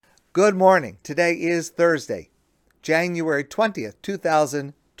Good morning. Today is Thursday, January 20th,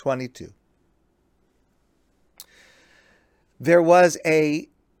 2022. There was a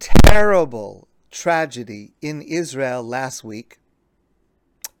terrible tragedy in Israel last week,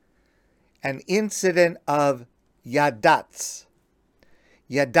 an incident of Yadatz.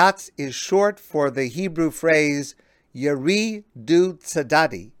 Yadatz is short for the Hebrew phrase Yeri Du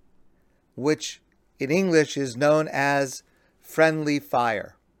Tzadadi, which in English is known as friendly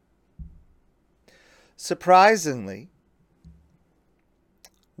fire. Surprisingly,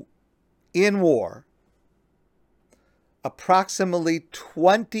 in war, approximately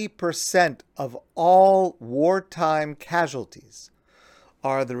 20% of all wartime casualties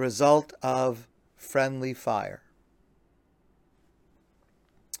are the result of friendly fire.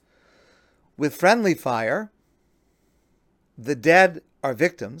 With friendly fire, the dead are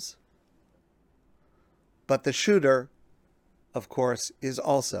victims, but the shooter, of course, is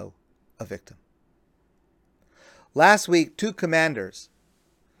also a victim. Last week, two commanders,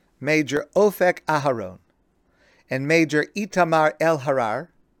 Major Ofek Aharon and Major Itamar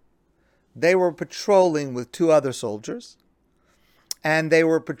El-Harar, they were patrolling with two other soldiers, and they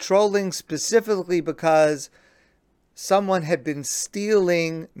were patrolling specifically because someone had been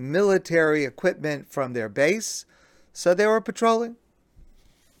stealing military equipment from their base, so they were patrolling.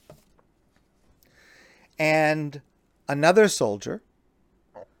 And another soldier,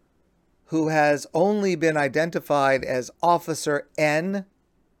 who has only been identified as Officer N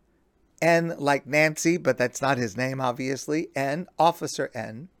like Nancy, but that's not his name, obviously, Officer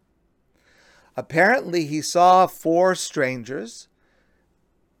N. Apparently, he saw four strangers.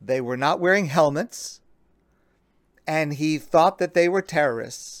 They were not wearing helmets, and he thought that they were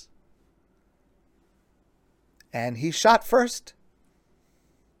terrorists. And he shot first.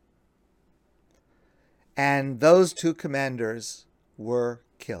 And those two commanders were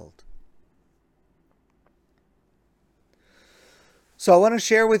killed. So I want to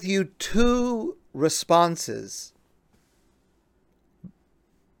share with you two responses,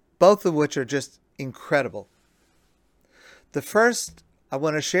 both of which are just incredible. The first, I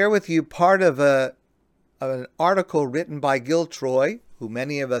want to share with you part of an article written by Gil Troy, who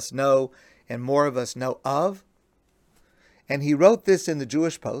many of us know and more of us know of. And he wrote this in the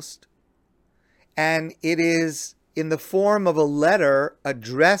Jewish Post. And it is in the form of a letter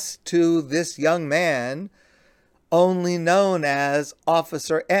addressed to this young man, only known as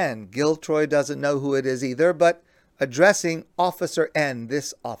Officer N. Gil Troy doesn't know who it is either, but addressing Officer N,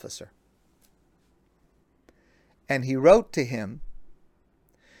 this officer. And he wrote to him,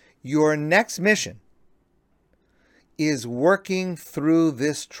 "Your next mission is working through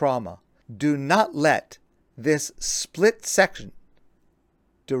this trauma. Do not let this split second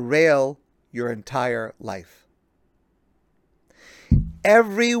derail your entire life.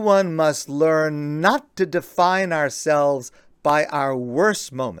 Everyone must learn not to define ourselves by our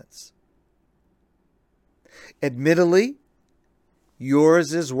worst moments. Admittedly,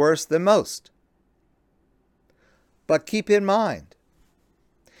 yours is worse than most. But keep in mind,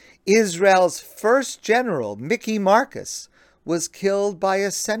 Israel's first general, Mickey Marcus, was killed by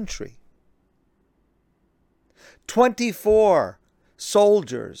a sentry. 24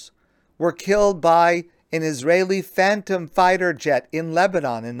 soldiers were killed by an Israeli Phantom fighter jet in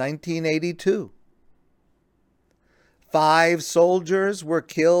Lebanon in 1982. 5 soldiers were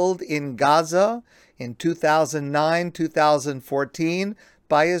killed in Gaza in 2009-2014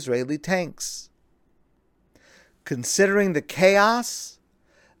 by Israeli tanks. Considering the chaos,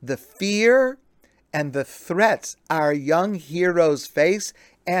 the fear, and the threats our young heroes face,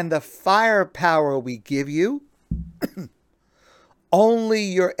 and the firepower we give you, only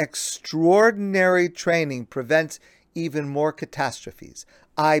your extraordinary training prevents even more catastrophes.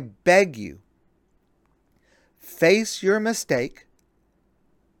 I beg you, face your mistake,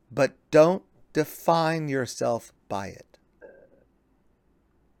 but don't define yourself by it."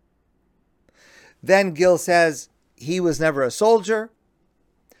 Then Gil says he was never a soldier,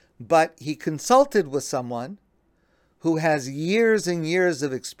 but he consulted with someone who has years and years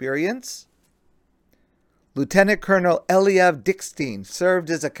of experience. Lieutenant Colonel Eliav Dickstein served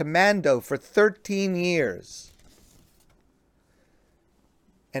as a commando for 13 years,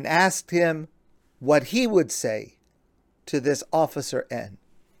 and asked him what he would say to this Officer N.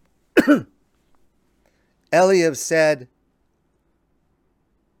 Eliav said,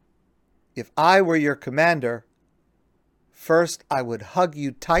 "If I were your commander, first I would hug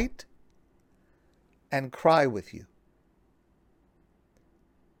you tight and cry with you.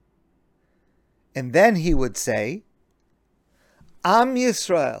 And then he would say, Am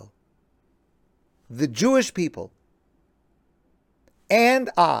Yisrael, the Jewish people, and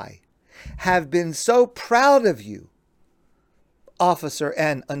I have been so proud of you, Officer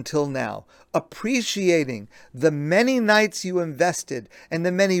N, until now, appreciating the many nights you invested and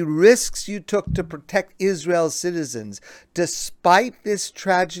the many risks you took to protect Israel's citizens. Despite this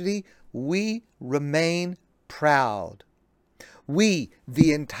tragedy, we remain proud. We,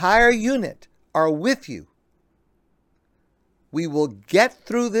 the entire unit, are with you. We will get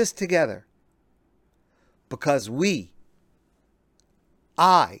through this together because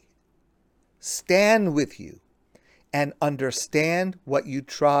I, stand with you and understand what you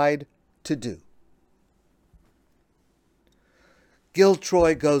tried to do.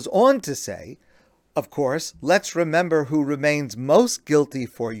 Giltroy goes on to say, of course, let's remember who remains most guilty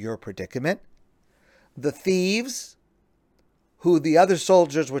for your predicament. The thieves, who the other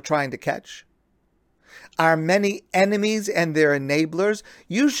soldiers were trying to catch. Our many enemies and their enablers.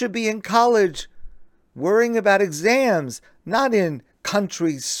 You should be in college worrying about exams, not in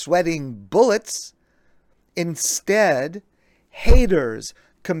countries sweating bullets. Instead, haters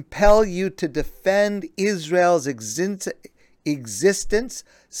compel you to defend Israel's existence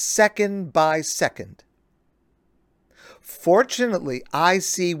second by second. Fortunately, I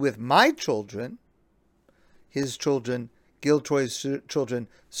see with my children, his children, Giltroy's children,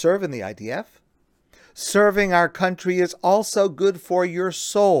 serve in the IDF. Serving our country is also good for your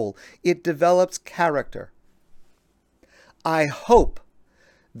soul. It develops character. I hope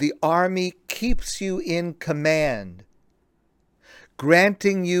the Army keeps you in command,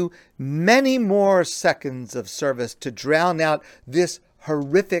 granting you many more seconds of service to drown out this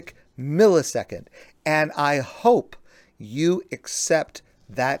horrific millisecond. And I hope you accept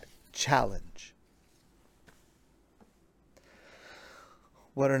that challenge.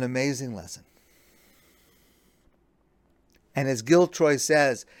 What an amazing lesson. And as Giltroy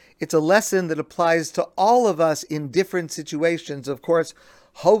says, it's a lesson that applies to all of us in different situations. Of course,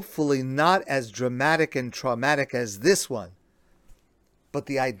 hopefully not as dramatic and traumatic as this one. But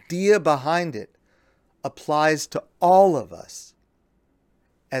the idea behind it applies to all of us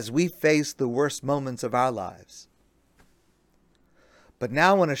as we face the worst moments of our lives. But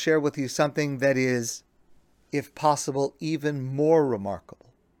now I want to share with you something that is, if possible, even more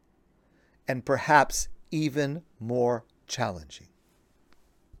remarkable and perhaps even more challenging.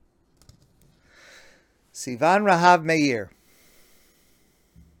 Sivan Rahav Meir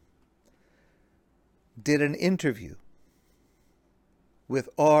did an interview with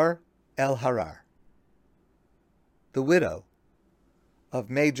Or El-Harar, the widow of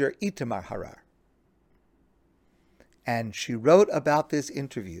Major Itamar Harar. And she wrote about this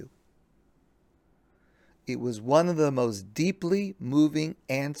interview. It was one of the most deeply moving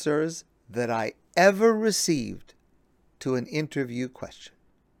answers that I ever received to an interview question.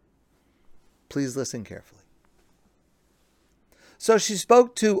 Please listen carefully. So she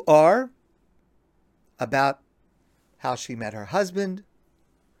spoke to Or about how she met her husband.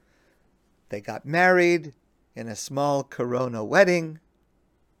 They got married in a small Corona wedding.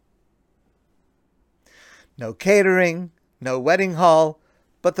 No catering, no wedding hall,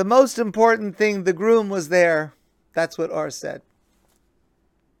 but the most important thing, the groom was there. That's what Or said.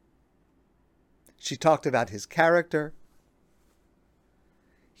 She talked about his character.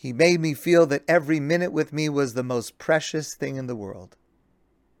 He made me feel that every minute with me was the most precious thing in the world.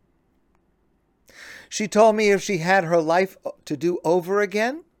 She told me if she had her life to do over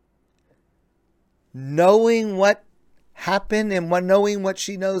again, knowing what happened and knowing what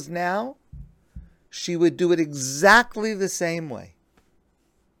she knows now, she would do it exactly the same way.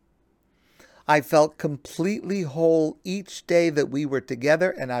 I felt completely whole each day that we were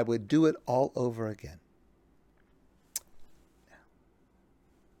together, and I would do it all over again. Now,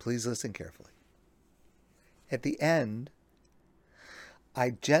 please listen carefully. At the end, I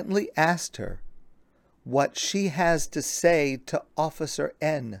gently asked her what she has to say to Officer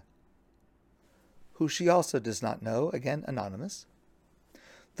N, who she also does not know, again anonymous,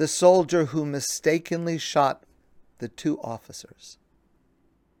 the soldier who mistakenly shot the two officers.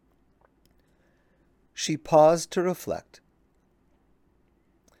 She paused to reflect,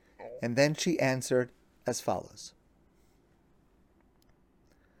 and then she answered as follows.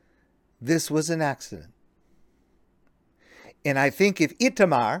 This was an accident. And I think if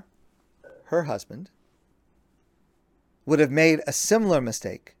Itamar, her husband, would have made a similar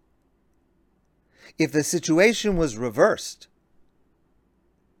mistake, if the situation was reversed,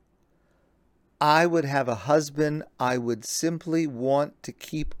 I would have a husband I would simply want to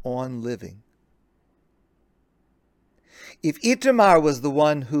keep on living. If Itamar was the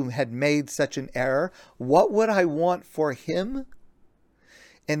one who had made such an error, what would I want for him?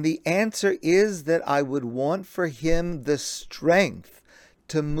 And the answer is that I would want for him the strength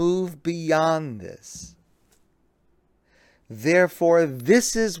to move beyond this. Therefore,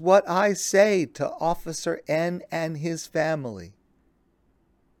 this is what I say to Officer N and his family.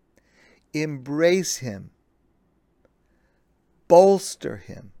 Embrace him, bolster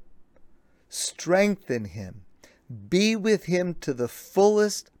him, strengthen him, be with him to the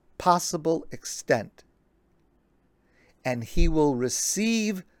fullest possible extent, and he will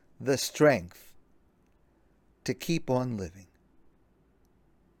receive the strength to keep on living.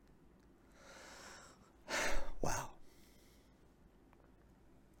 Wow.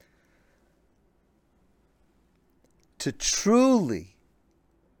 To truly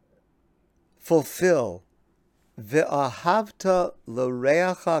fulfill Ve'ahavta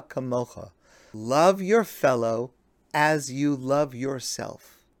l'reacha kamocha, love your fellow as you love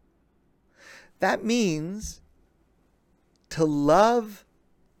yourself. That means to love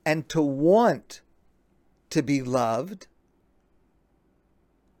and to want to be loved.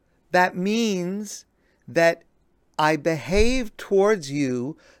 That means that I behave towards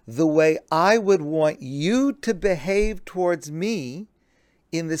you the way I would want you to behave towards me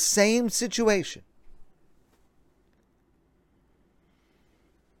in the same situation.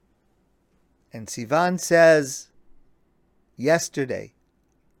 And Sivan says, yesterday,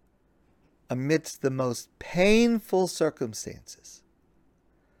 amidst the most painful circumstances,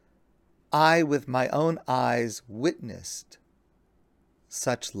 I with my own eyes witnessed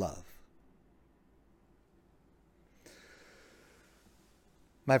such love.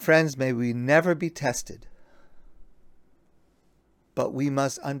 My friends, may we never be tested, but we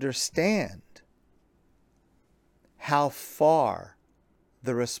must understand how far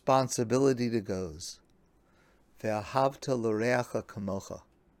the responsibility goes. Ve'ahavta l'reacha kamocha,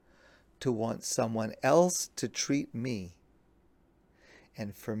 to want someone else to treat me,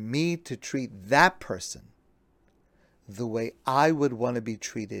 and for me to treat that person the way I would want to be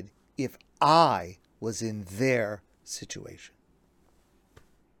treated if I was in their situation.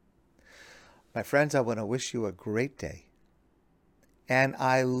 My friends, I want to wish you a great day, and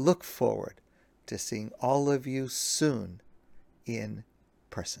I look forward to seeing all of you soon in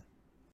person.